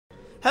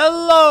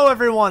Hello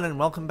everyone and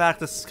welcome back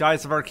to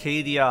Skies of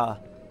Arcadia.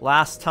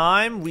 Last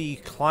time we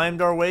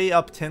climbed our way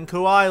up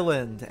Tenkou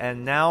Island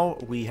and now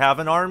we have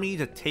an army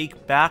to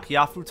take back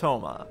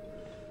Yafutoma.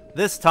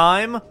 This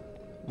time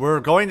we're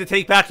going to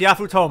take back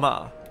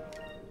Yafutoma.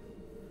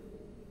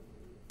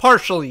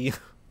 Partially.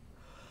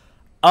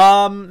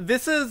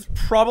 This is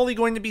probably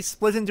going to be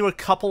split into a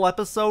couple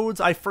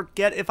episodes. I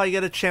forget if I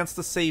get a chance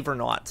to save or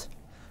not.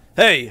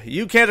 Hey,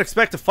 you can't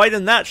expect to fight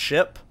in that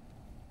ship.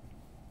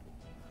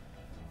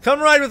 Come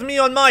ride with me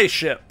on my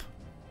ship.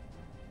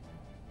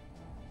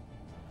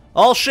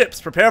 All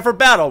ships, prepare for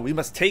battle. We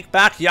must take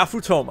back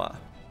Yafutoma.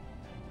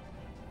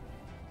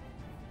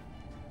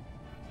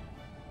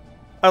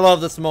 I love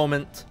this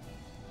moment.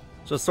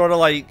 Just sort of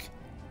like,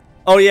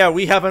 oh yeah,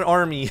 we have an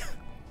army.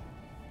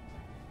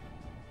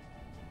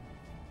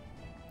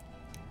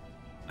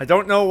 I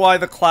don't know why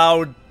the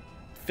cloud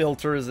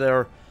filter is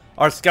there.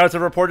 Our scouts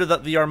have reported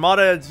that the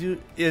Armada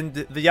in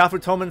the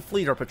Yafutoman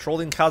fleet are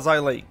patrolling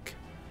Kazai Lake.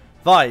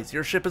 Vise,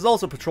 your ship is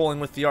also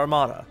patrolling with the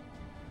Armada.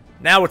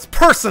 Now it's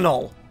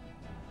personal!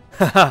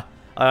 Haha,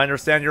 I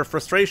understand your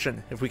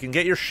frustration. If we can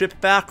get your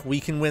ship back, we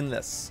can win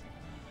this.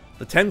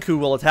 The Tenkou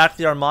will attack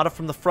the Armada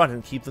from the front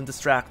and keep them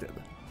distracted.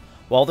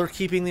 While they're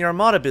keeping the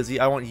Armada busy,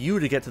 I want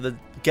you to get the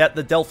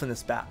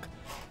Delphinus back.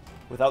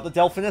 Without the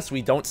Delphinus,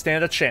 we don't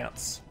stand a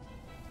chance.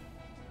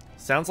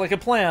 Sounds like a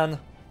plan.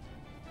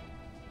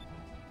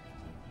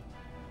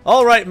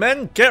 Alright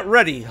men, get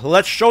ready.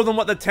 Let's show them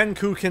what the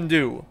Tenkou can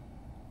do.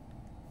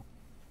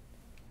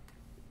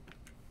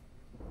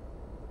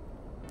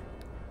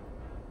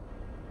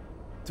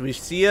 Do we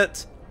see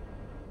it?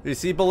 We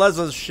see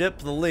Beleza's ship,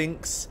 the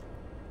Lynx,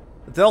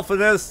 the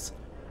Delphinus,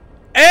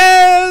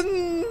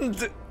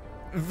 and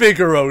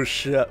Vigoro's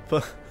ship.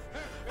 Ha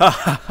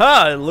ha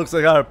ha! It looks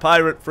like our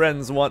pirate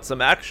friends want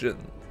some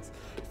action.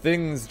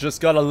 Things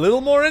just got a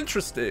little more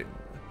interesting.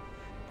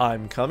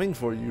 I'm coming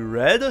for you,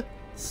 Red.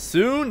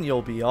 Soon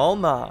you'll be all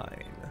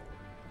mine.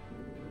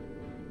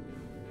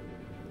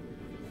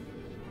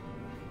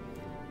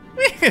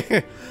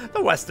 The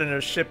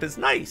Westerner's ship is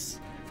nice.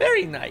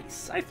 Very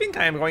nice. I think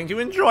I am going to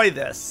enjoy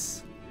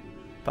this.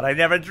 But I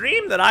never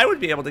dreamed that I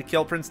would be able to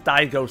kill Prince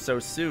Daigo so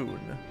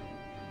soon.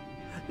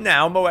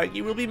 Now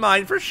Moegi will be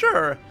mine for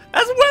sure,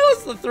 as well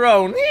as the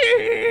throne.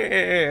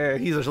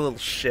 He's a little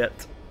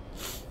shit.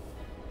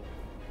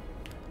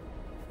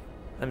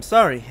 I'm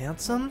sorry,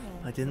 handsome.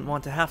 I didn't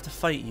want to have to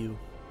fight you.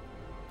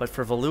 But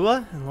for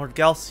Valua and Lord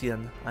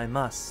Galcian, I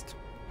must.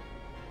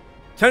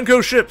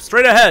 Tenkou ship,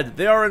 straight ahead.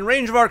 They are in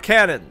range of our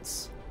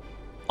cannons.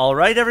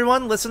 Alright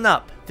everyone, listen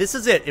up. This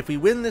is it. If we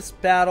win this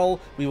battle,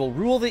 we will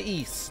rule the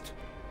East.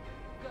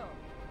 Go.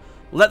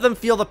 Let them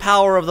feel the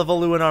power of the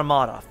Valuan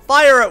Armada.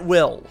 Fire at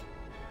will!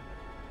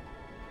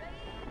 Ready,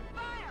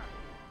 fire.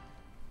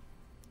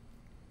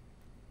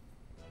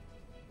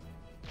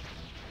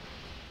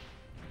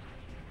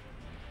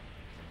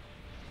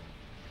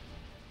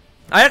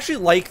 I actually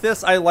like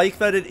this. I like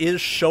that it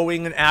is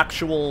showing an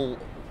actual,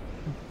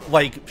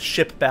 like,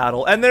 ship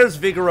battle. And there's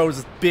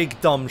Vigoro's big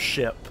dumb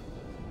ship.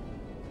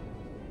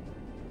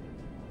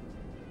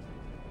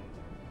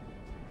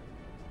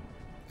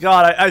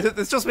 God,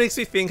 this just makes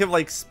me think of,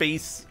 like,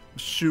 space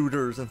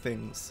shooters and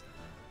things.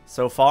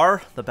 So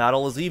far, the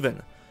battle is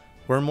even.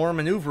 We're more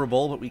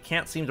maneuverable, but we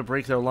can't seem to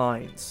break their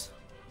lines.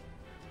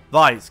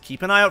 Vise,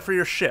 keep an eye out for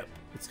your ship.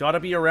 It's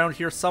gotta be around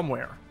here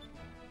somewhere.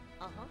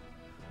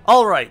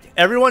 Alright,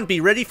 everyone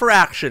be ready for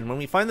action. When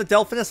we find the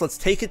Delphinus, let's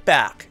take it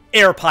back.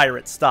 Air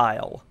pirate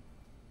style.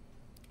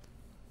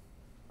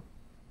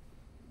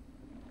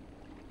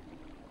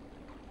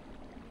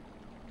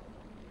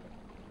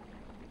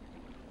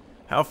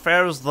 How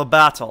fares the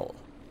battle?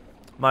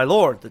 My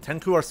lord, the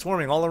Tenkou are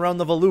swarming all around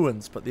the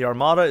Valuans, but the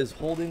Armada is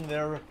holding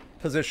their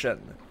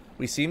position.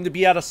 We seem to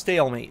be at a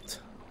stalemate.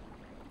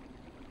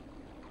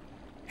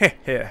 Heh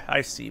heh,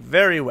 I see.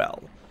 Very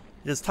well.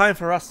 It is time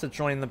for us to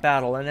join the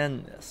battle and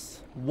end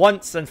this.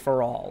 Once and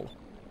for all.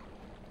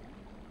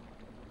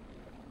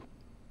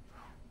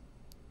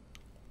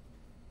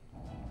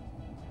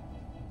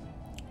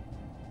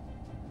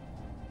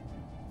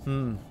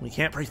 We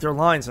can't break their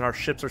lines and our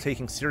ships are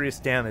taking serious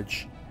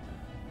damage.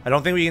 I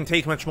don't think we can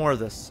take much more of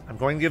this. I'm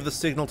going to give the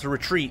signal to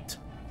retreat.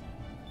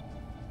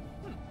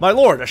 My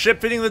lord, a ship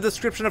fitting the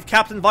description of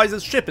Captain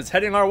Vise's ship is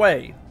heading our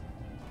way.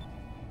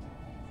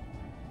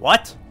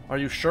 What? Are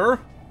you sure?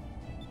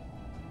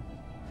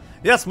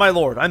 Yes, my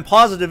lord. I'm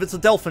positive it's a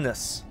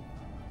Delphinus.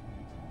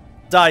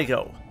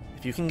 Daigo,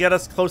 if you can get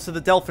us close to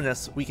the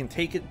Delphinus, we can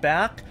take it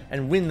back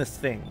and win this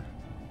thing.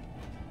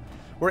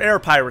 We're air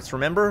pirates,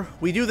 remember?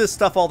 We do this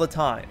stuff all the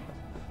time.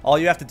 All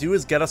you have to do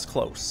is get us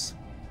close.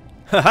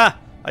 Haha!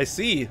 I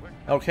see.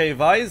 Okay,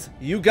 Vise,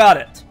 you got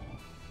it.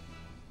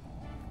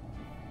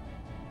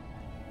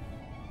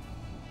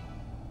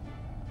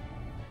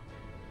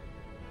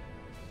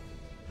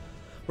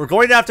 We're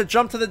going to have to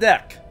jump to the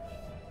deck.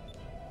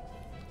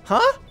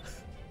 Huh?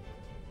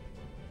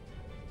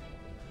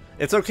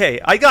 It's okay.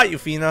 I got you,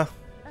 Fina.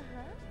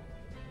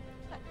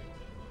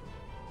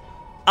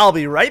 I'll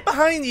be right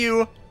behind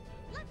you.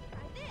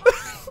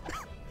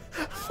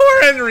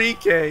 For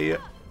Enrique!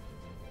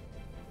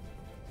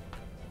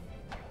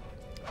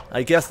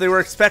 I guess they were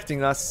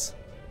expecting us.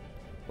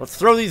 Let's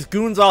throw these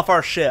goons off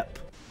our ship.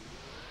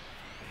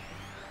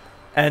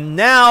 And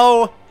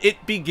now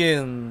it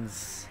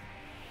begins.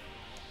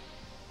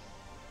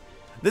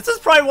 This is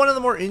probably one of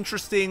the more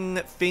interesting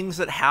things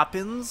that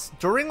happens.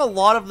 During a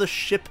lot of the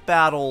ship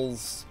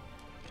battles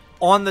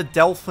on the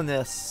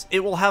Delphinus,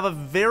 it will have a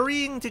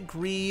varying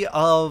degree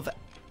of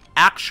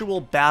actual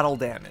battle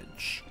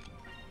damage.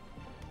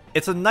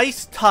 It's a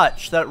nice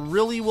touch that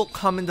really will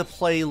come into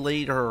play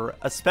later,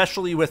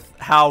 especially with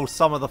how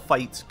some of the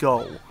fights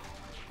go.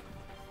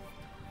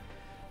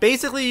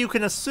 Basically, you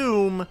can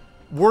assume,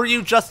 were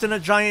you just in a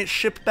giant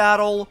ship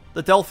battle,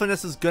 the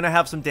Delphinus is going to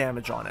have some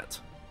damage on it.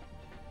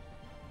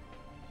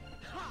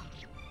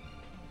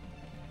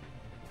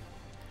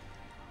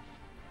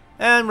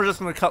 And we're just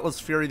going to Cutlass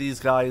Fury these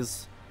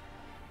guys.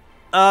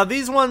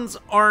 These ones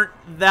aren't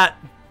that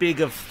big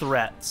of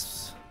threats.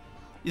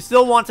 You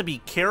still want to be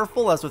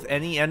careful, as with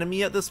any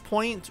enemy at this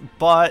point,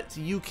 but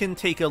you can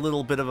take a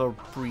little bit of a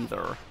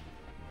breather.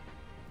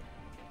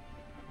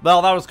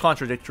 Well, that was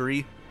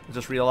contradictory. I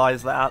just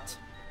realized that.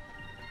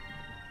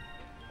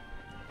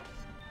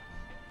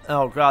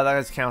 Oh god, that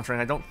guy's countering.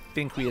 I don't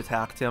think we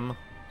attacked him.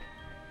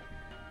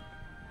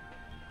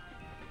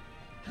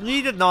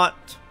 We did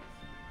not.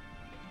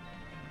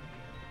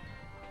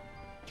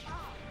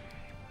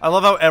 I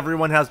love how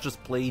everyone has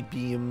just blade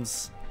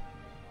beams.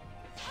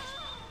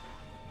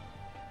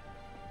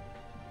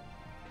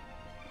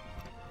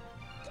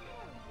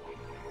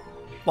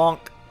 Bonk.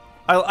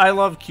 I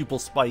love Cupel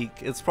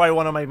Spike. It's probably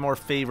one of my more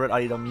favorite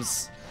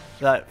items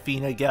that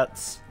Fina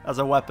gets as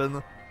a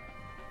weapon.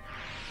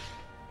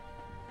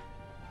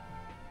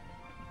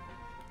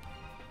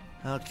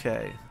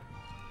 Okay.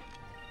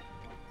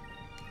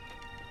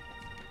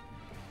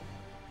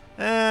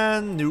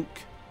 And nuke.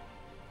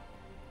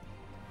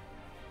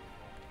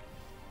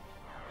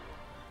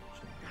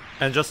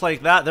 And just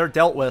like that, they're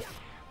dealt with.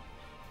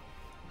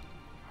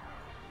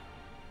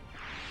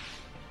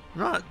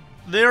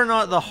 They're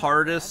not the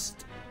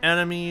hardest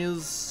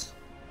enemies.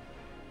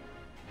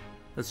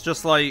 It's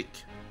just like...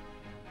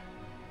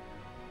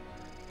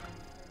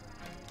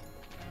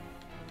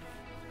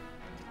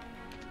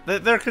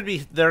 There could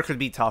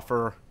be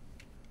tougher.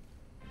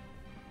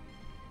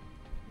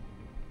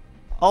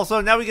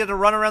 Also, now we get to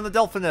run around the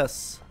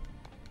Delphinus.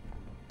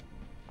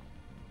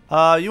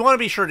 You want to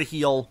be sure to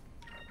heal.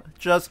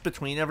 Just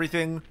between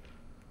everything.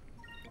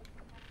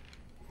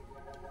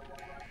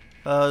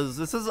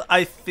 This is,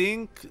 I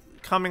think,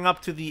 coming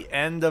up to the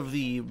end of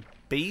the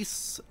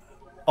base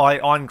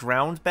on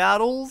ground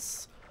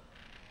battles.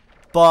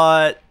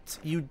 But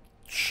you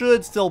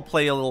should still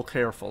play a little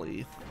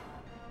carefully.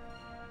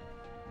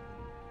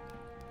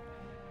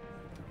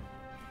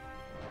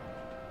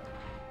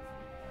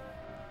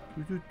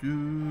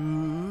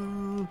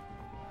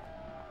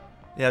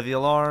 Yeah, the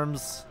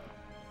alarms.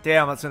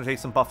 Damn, that's gonna take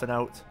some buffing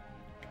out.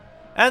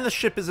 And the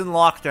ship is in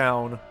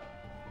lockdown.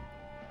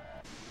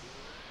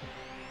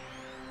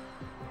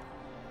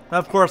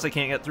 Of course, I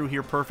can't get through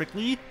here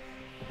perfectly.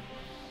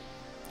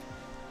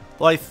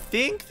 Well, I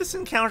think this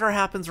encounter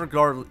happens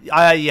regardless.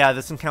 Yeah,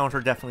 this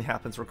encounter definitely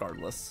happens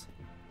regardless.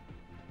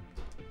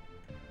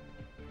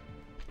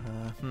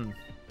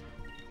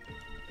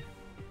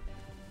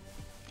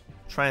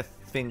 Trying to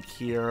think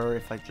here.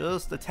 If I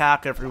just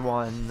attack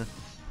everyone,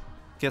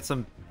 get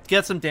some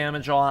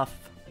damage off.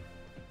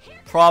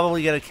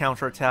 Probably get a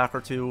counterattack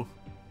or two.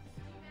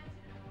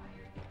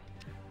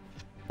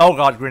 Oh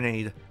god,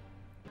 grenade.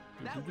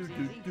 I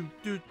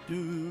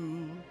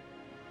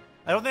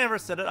don't think I ever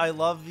said it. I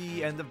love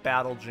the end of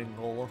battle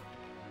jingle.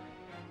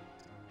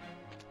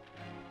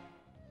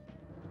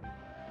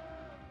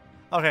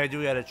 Okay, I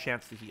do get a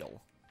chance to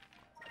heal.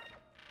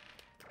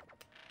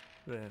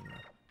 Then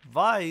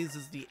Vise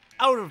is the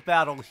out of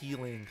battle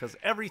healing because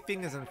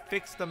everything is in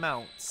fixed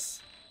amounts.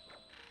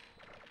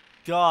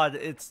 God,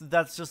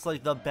 that's just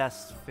like the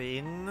best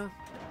thing.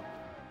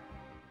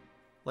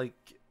 Like,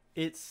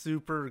 it's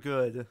super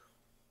good.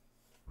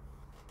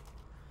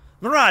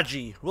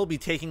 Miraji, we'll be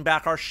taking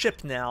back our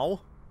ship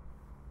now.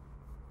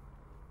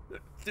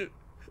 Do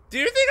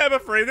you think I'm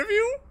afraid of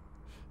you?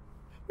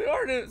 They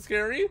aren't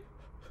scary.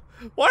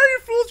 Why are you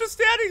fools just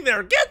standing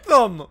there? Get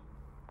them!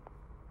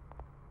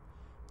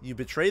 You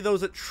betray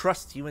those that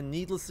trust you and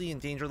needlessly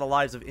endanger the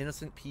lives of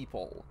innocent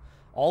people.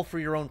 All for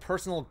your own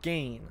personal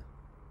gain.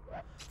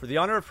 For the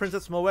honor of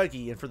Princess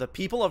Moegi and for the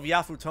people of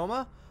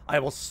Yafutoma, I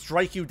will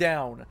strike you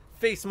down.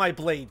 Face my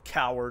blade,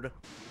 coward.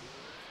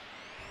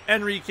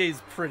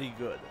 Enrique's pretty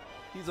good.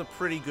 He's a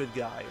pretty good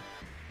guy.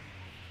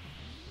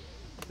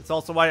 It's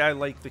also why I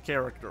like the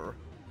character.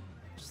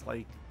 Just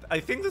like, I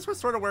think this was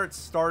sort of where it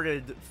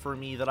started for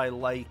me that I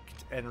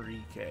liked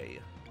Enrique.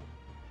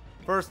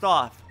 First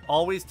off,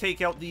 always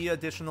take out the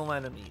additional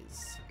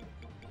enemies.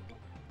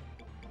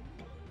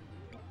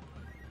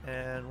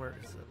 And where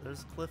is it?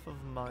 There's Cliff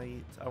of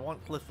Might. I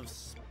want Cliff of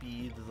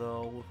Speed,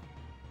 though.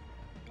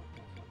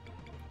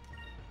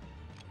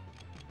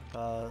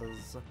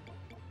 Because...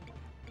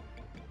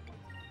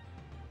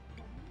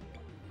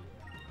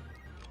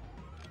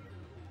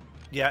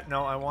 Yeah,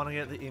 no, I want to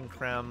get the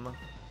Increm.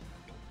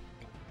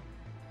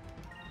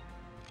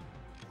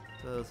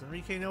 Does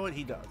Enrique know what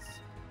he does?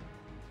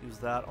 Use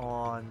that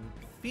on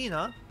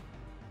Fina.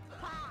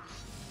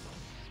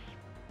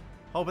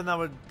 Hoping that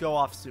would go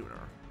off sooner.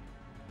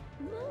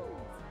 Move!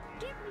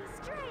 Give me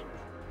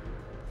strength!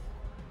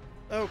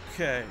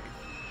 Okay.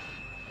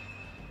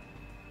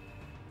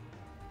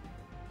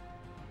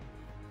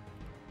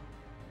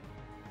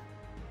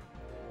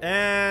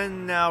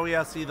 And now we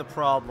see the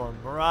problem.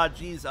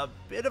 Miragi's a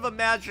bit of a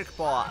magic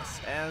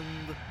boss, and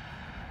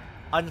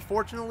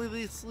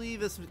unfortunately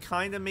this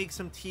kind of makes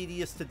him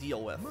tedious to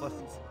deal with. Move.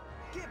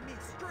 Give me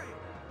strength.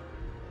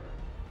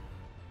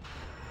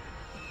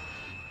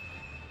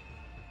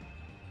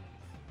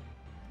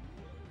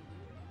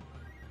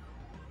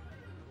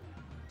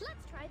 Let's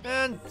try this!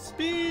 And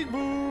speed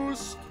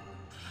boost!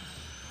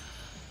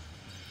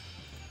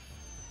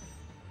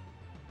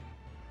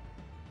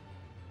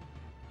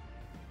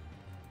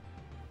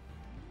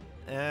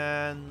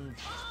 And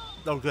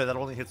oh good, that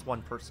only hits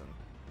one person.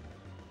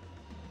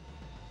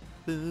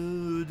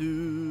 Doo,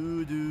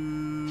 doo,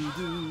 doo,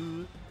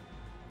 doo.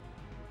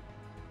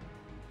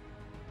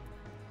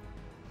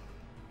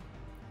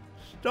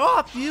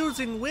 Stop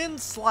using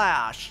Wind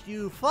Slash,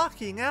 you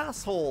fucking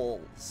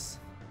assholes!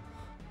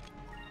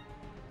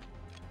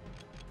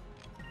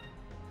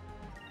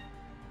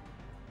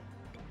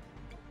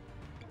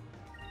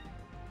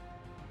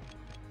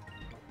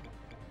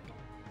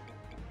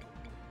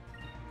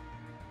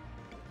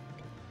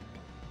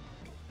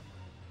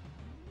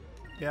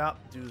 Yeah,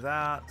 do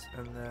that,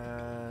 and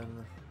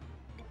then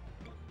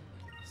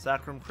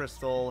Sacrum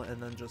Crystal,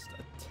 and then just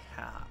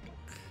attack.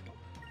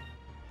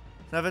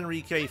 Have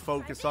Enrique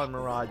focus on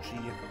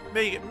Miragi.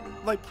 Make it,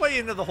 like, play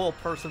into the whole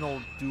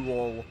personal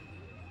duel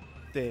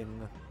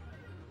thing.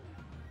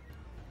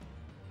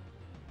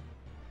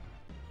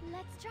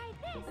 Let's try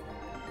this!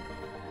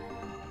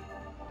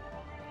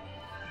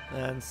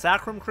 And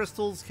Sacrum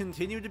Crystals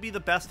continue to be the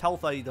best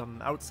health item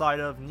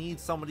outside of need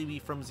somebody to be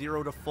from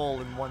 0 to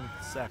full in 1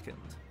 second.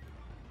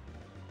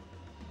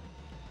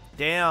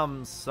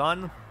 Damn,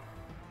 son.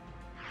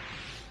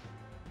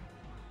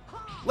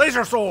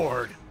 Laser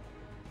Sword!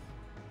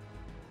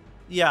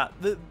 Yeah,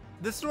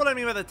 this is what I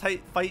mean by the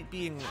fight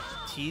being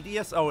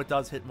tedious. Oh, it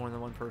does hit more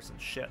than one person.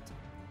 Shit.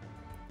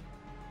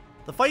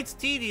 The fight's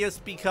tedious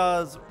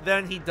because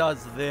then he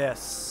does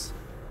this.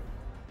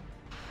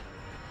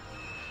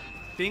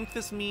 Think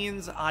this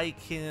means I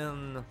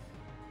can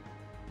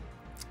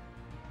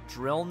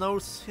drill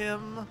nose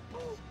him?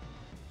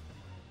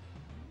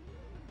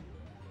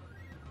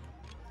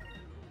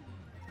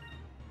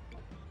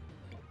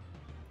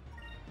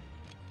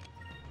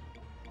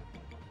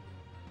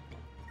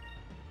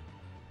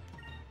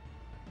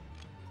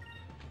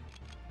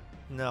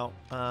 No.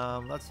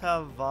 Let's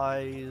have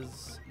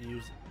Vise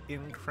use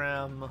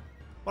Increm.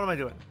 What am I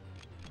doing?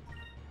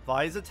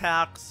 Vise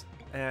attacks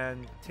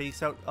and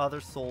takes out other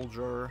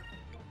soldier.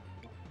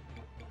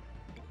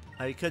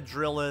 Aika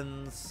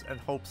drillins and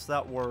hopes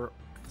that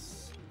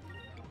works.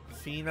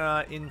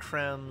 Fina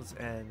Increms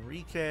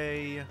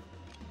Enrique.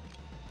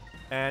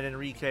 And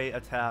Enrique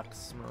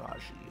attacks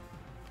Miragi.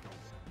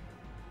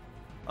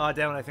 Ah,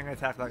 damn it, I think I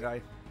attacked that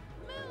guy.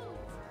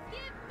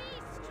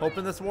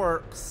 Hoping this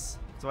works.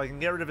 So I can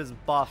get rid of his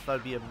buff,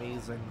 that'd be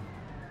amazing.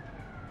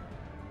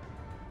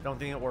 Don't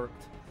think it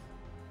worked.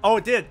 Oh,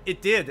 it did!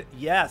 It did!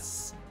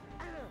 Yes!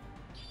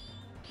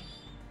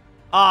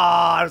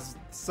 Ah, I was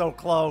so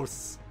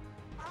close.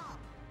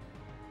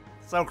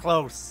 So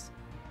close.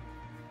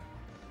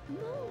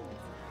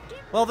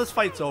 Well, this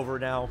fight's over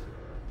now.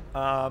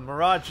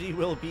 Miragi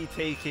will be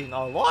taking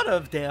a lot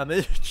of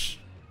damage.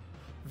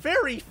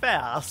 Very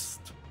fast.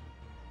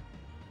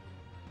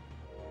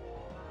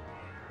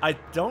 I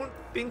don't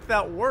think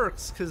that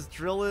works, because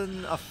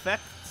Drillin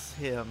affects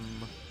him.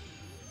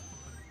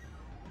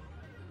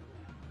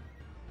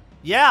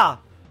 Yeah!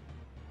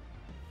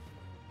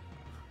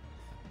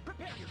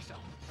 Prepare yourself.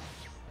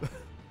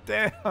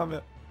 Damn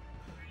it.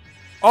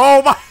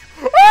 Oh my...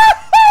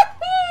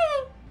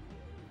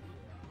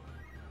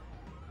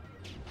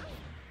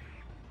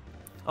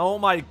 Oh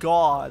my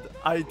god.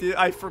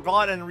 I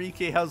forgot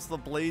Enrique has the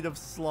Blade of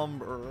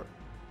Slumber.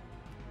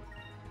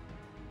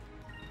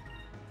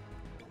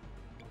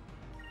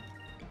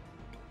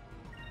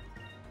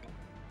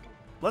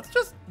 Let's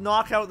just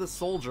knock out the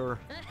soldier.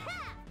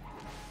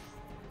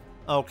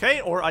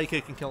 Okay, or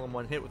Ike can kill him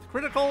one hit with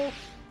critical.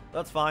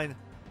 That's fine.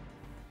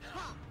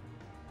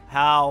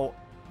 How?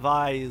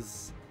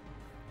 Vise.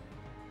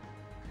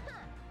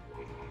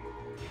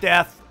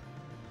 Death.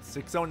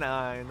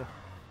 609.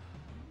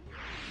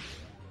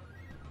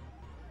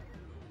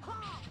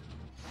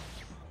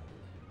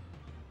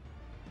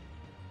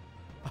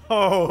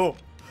 Oh.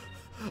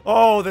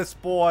 Oh, this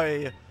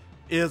boy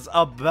is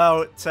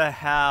about to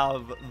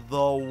have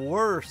the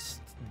worst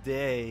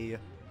day.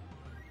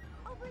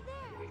 Over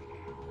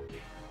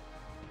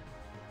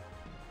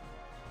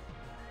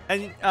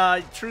there.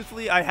 And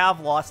truthfully, I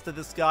have lost to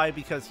this guy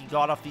because he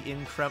got off the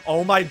Increm.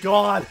 Oh my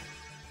god!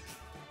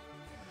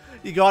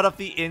 You got up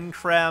the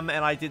Increm,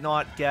 and I did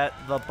not get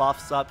the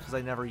buffs up because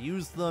I never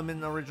used them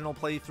in original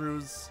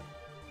playthroughs.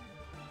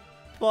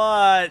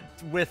 But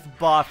with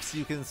buffs,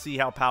 you can see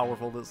how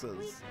powerful this is.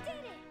 We did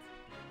it!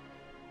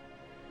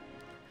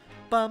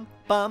 Bum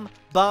bum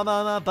bum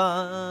bum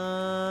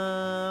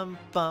bum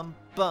bum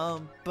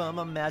bum bum.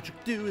 A magic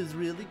do is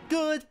really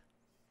good.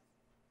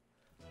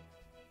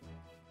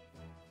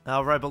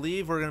 However, I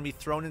believe we're going to be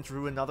thrown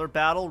into another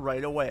battle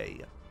right away.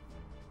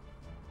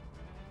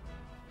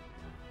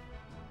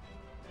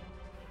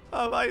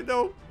 I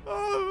know.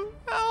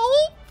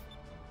 Help!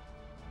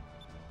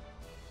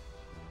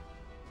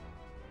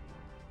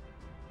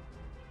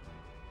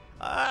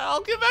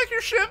 I'll give back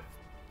your ship.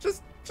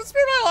 Just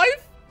spare my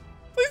life.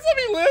 Please let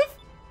me live.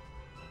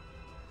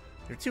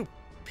 You're too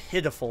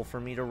pitiful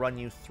for me to run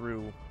you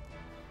through.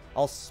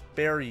 I'll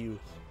spare you,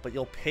 but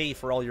you'll pay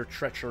for all your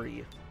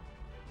treachery.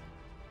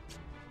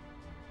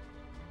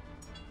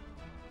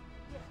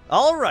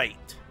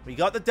 Alright, we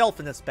got the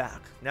Delphinus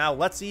back. Now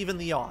let's even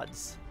the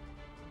odds.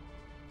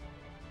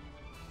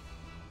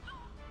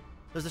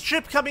 There's a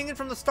ship coming in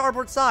from the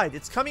starboard side.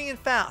 It's coming in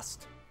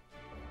fast.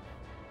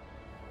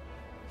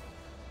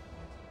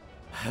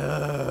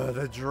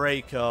 The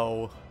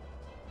Draco.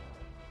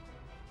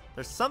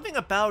 There's something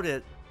about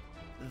it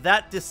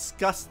that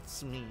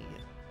disgusts me.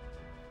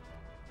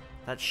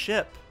 That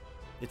ship.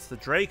 It's the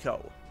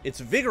Draco.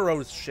 It's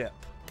Vigoro's ship.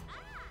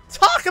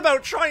 Talk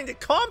about trying to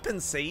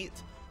compensate!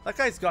 That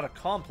guy's got a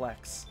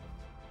complex.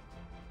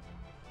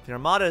 The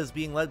Armada is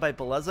being led by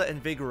Bellezza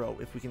and Vigoro.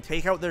 If we can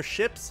take out their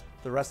ships,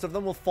 the rest of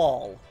them will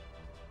fall.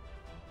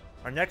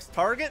 Our next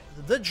target,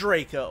 the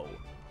Draco.